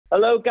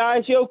Hello,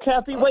 guys. You okay?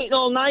 I've been waiting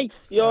all night.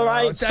 You all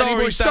right? Sorry,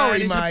 mate. It's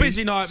a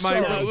busy night,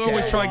 mate. Sorry, We'll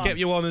always try and get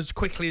you on as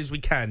quickly as we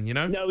can, you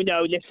know? No.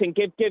 Listen,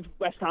 give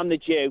West Ham the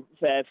due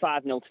for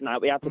 5-0 tonight.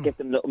 We had to give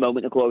them a little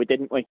moment of glory,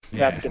 didn't we? We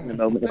had to give them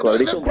a moment of glory.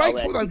 They're not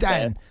grateful, though,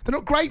 Dan. They're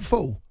not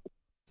grateful.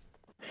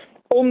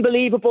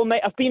 Unbelievable, mate.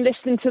 I've been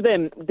listening to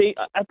them. They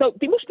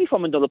must be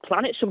from another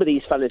planet, some of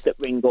these fellas that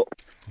ring up.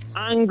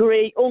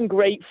 Angry,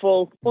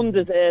 ungrateful,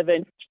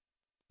 undeserving.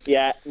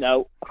 Yeah,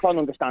 no, I can't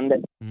understand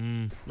it.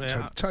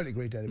 Totally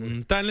agree,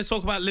 Danny. Dan, let's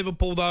talk about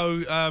Liverpool,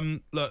 though.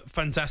 Look,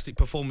 fantastic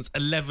performance,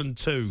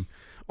 11-2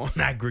 on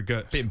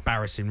aggregate. Bit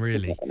embarrassing,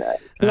 really.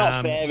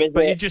 Not fair, is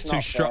but it? you're just Not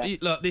too strong. fair.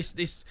 Look, this.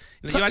 It's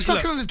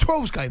like an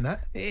under-12s game,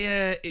 that.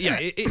 Yeah,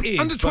 it is.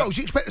 Under-12s,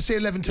 you expect to see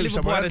 11-2 Liverpool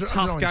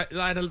somewhere.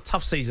 had a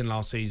tough season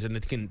last season. They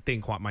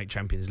didn't quite make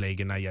Champions League,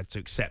 and they had to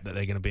accept that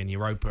they're going to be in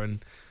Europa.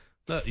 And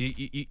look,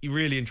 you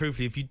really and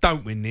truthfully, if you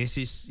don't win this,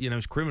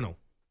 it's criminal.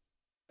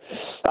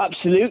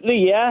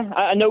 Absolutely, yeah.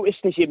 I noticed,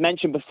 as you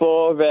mentioned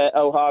before,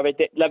 O'Hara,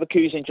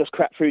 Leverkusen just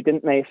crept through,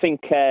 didn't they? I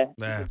think they're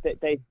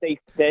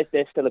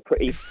still a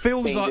pretty... It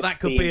feels like that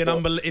could be an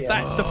unbelievable... If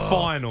that's the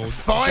final,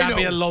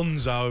 Xabi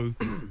Alonso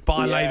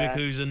by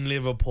Leverkusen,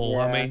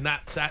 Liverpool, I mean,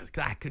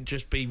 that could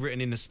just be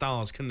written in the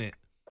stars, couldn't it?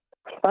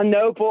 I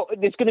know, but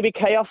there's going to be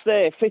chaos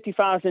there.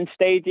 50,000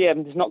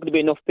 stadium. There's not going to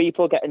be enough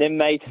people getting in,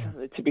 mate.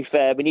 To be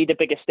fair, we need a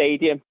bigger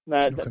stadium.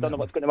 I don't know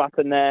what's going to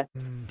happen there.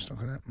 It's not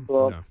going to happen.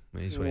 But, no,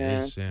 it is what it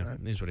is. Yeah,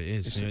 it is what it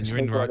is.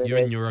 You're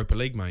in Europa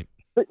League, mate.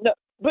 But no.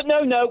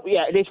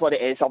 Yeah, it is what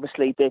it is.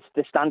 Obviously, the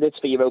standards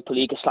for Europa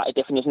League are slightly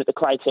different, isn't it? The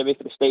criteria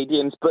for the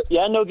stadiums. But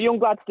yeah, no, the young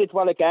lads did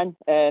well again.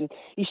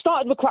 He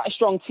started with quite a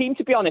strong team,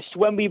 to be honest.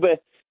 When we were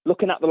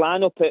looking at the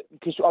lineup,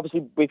 because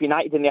obviously we've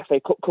United in the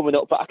FA Cup coming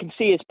up, but I can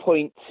see his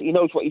point. He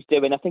knows what he's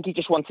doing. I think he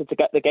just wanted to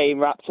get the game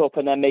wrapped up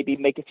and then maybe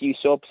make a few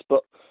subs.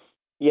 But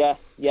yeah.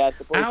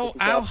 How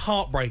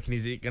heartbreaking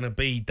is it going to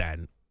be,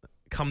 Dan?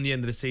 Come the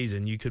end of the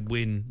season, you could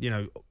win,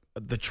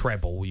 the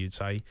treble, you'd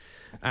say.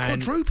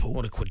 And quadruple?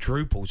 Well, the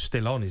quadruple's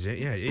still on, is it?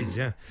 Yeah, it is,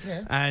 yeah.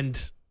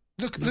 And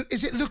look,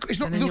 is it? Look,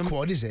 it's not the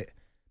quad, is it?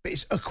 But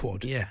it's a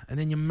quad. Yeah, and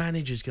then your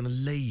manager's going to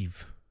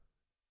leave.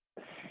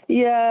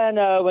 Yeah,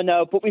 no, I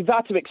know, but we've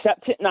had to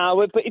accept it now.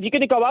 But if you're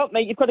going to go out,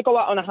 mate, you've got to go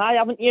out on a high,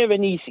 haven't you?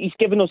 And he's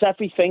given us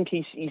everything.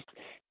 He's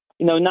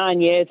 9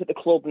 years at the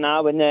club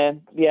now, and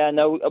we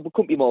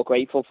couldn't be more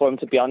grateful for him,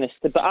 to be honest.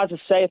 But as I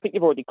say, I think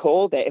you've already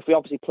called it. If we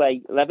obviously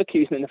play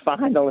Leverkusen in the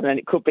final, and then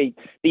it could be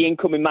the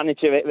incoming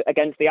manager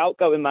against the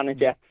outgoing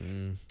manager. I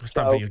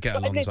don't think you'll get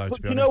Alonso, to be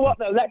honest. You know what,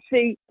 though? Let's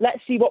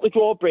see what the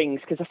draw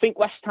brings, because I think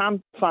West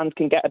Ham fans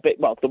can get a bit,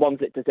 well, the ones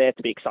that deserve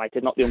to be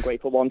excited, not the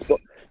ungrateful ones, but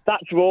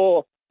that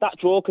draw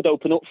could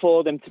open up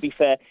for them, to be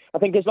fair. I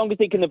think as long as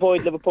they can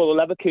avoid Liverpool or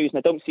Leverkusen,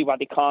 I don't see why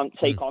they can't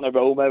take on a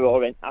Roma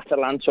or an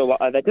Atalanta or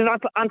whatever. Did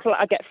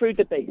Atalanta get through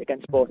the beat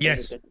against Sporting?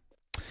 Yes.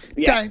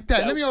 Yeah,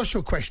 Dan, let me ask you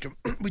a question.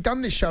 We've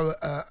done this show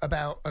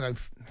about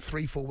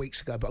 3-4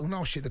 weeks ago, but I'm going to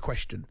ask you the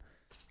question.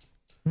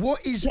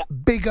 What is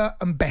bigger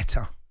and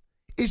better?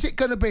 Is it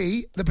going to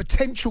be the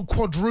potential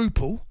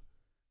quadruple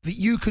that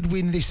you could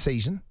win this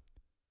season,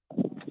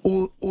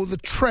 or the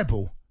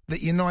treble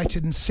that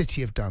United and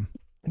City have done?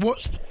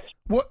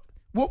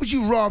 What would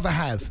you rather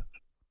have?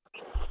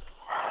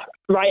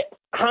 Right,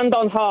 hand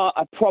on heart,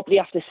 I'd probably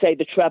have to say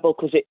the treble,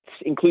 because it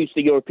includes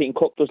the European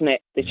Cup, doesn't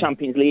it? The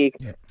Champions League.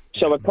 Yeah.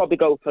 So I'd probably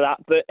go for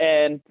that. But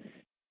then,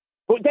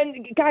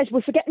 guys,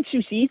 we're forgetting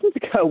 2 seasons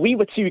ago. We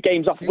were 2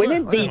 games off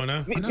winning. I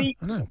know.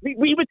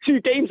 We were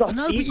 2 games off. I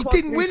know, but you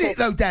didn't win it,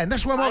 though, Dan.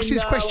 That's why I'm asking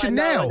this question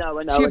now.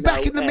 So you're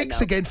back in the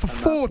mix again for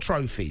 4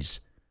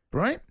 trophies,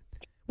 right?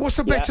 What's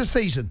a better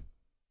season?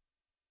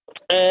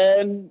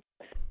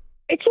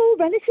 It's all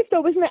relative,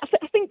 though, isn't it?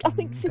 I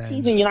think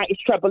City's and United's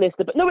treble is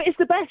the best. No, it is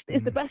the best.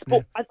 It's the best,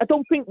 but I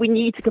don't think we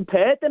need to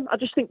compare them. I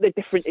just think they're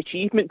different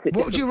achievements.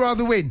 What would you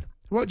rather win?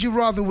 Right,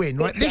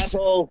 the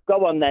treble.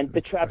 Go on, then.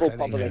 The treble,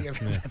 probably.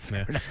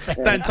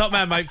 Dan, top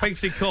man, mate. Thanks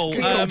for your call.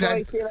 Good call,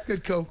 Dan.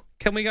 Good call.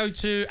 Can we go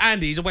to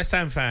Andy? He's a West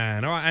Ham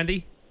fan. All right,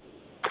 Andy?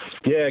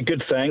 Yeah,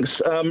 good, thanks.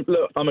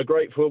 Look, I'm a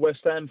grateful West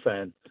Ham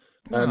fan.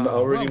 And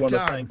I really want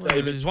to thank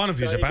David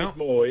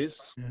Moyes.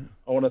 Yeah.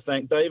 I want to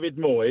thank David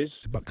Moyes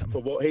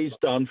for what he's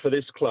done for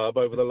this club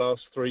over the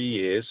last 3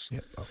 years.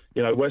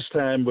 Yeah. West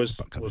Ham was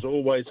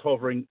always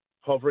hovering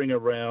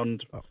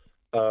around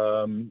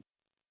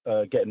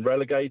getting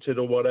relegated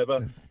or whatever.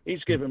 Yeah.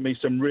 He's given me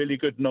some really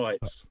good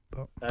nights,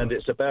 and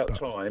it's about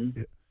time.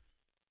 Yeah.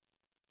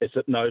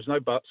 There's no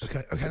buts.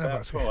 Okay, it's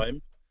about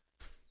time.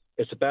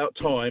 It's about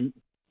time.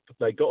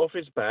 They got off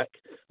his back,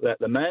 let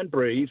the man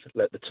breathe,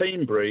 let the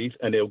team breathe,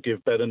 and he'll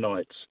give better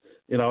nights.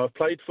 I've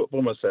played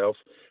football myself.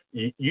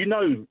 You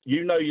know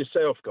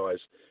yourself, guys.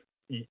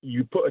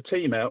 You put a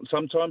team out, and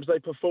sometimes they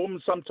perform,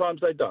 and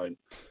sometimes they don't.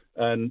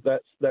 And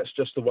that's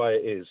just the way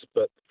it is.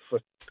 But for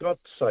God's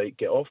sake,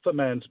 get off the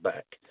man's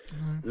back.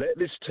 Mm-hmm. Let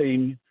this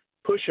team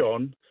push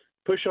on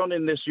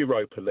in this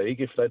Europa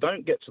League. If they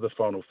don't get to the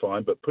final,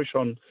 fine, but push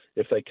on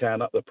if they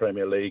can up the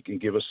Premier League and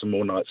give us some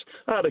more nights.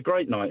 I had a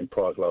great night in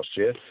Prague last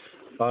year.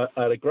 I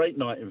had a great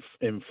night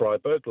in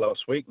Freiburg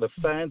last week. The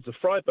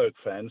Freiburg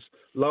fans,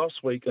 last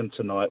week and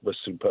tonight were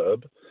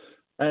superb.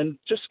 And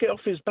just get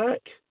off his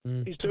back.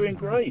 He's doing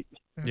great.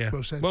 Yeah,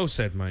 well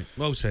said, mate.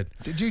 Well said.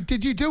 Did you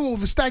do all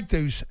the stag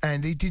do's,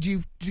 Andy? Did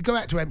you go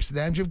out to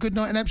Amsterdam? Did you have a good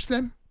night in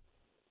Amsterdam?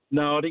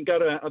 No, I didn't go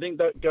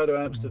to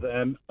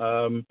Amsterdam,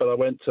 but I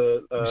went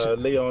to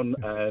Lyon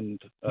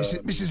and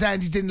Mrs.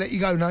 Andy didn't let you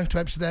go, no, to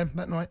Amsterdam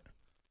that night.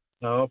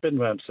 No, I've been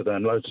to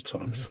Amsterdam loads of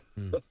times.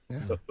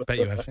 Yeah. Bet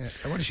you have. Yeah.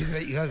 I wonder if she didn't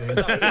let you go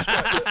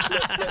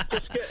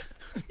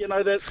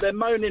there. They're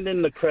moaning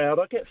in the crowd.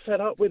 I get fed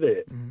up with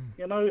it.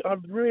 I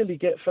really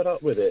get fed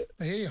up with it.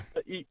 I hear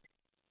you.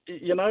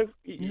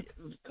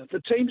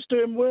 The team's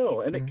doing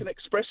well, and it can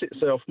express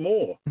itself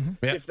more.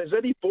 Yeah. If there's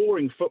any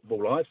boring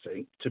football, I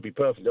think, to be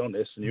perfectly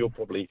honest, and you'll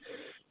probably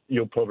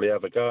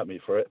have a go at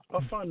me for it, I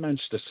find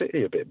Manchester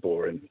City a bit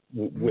boring,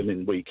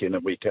 winning week in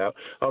and week out.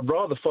 I'd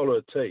rather follow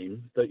a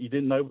team that you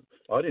didn't know.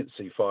 I didn't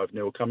see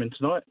 5-0 coming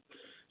tonight.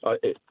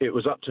 It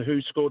was up to who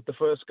scored the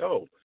first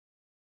goal.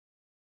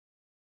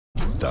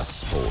 The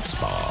Sports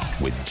Bar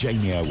with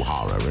Jamie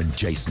O'Hara and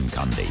Jason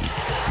Cundy.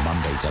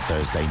 Monday to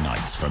Thursday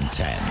nights from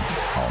 10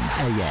 on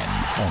AM,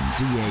 on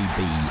DAB,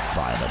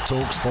 via the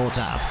talkSPORT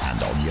app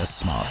and on your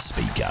smart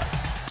speaker.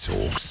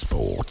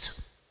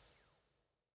 talkSPORT.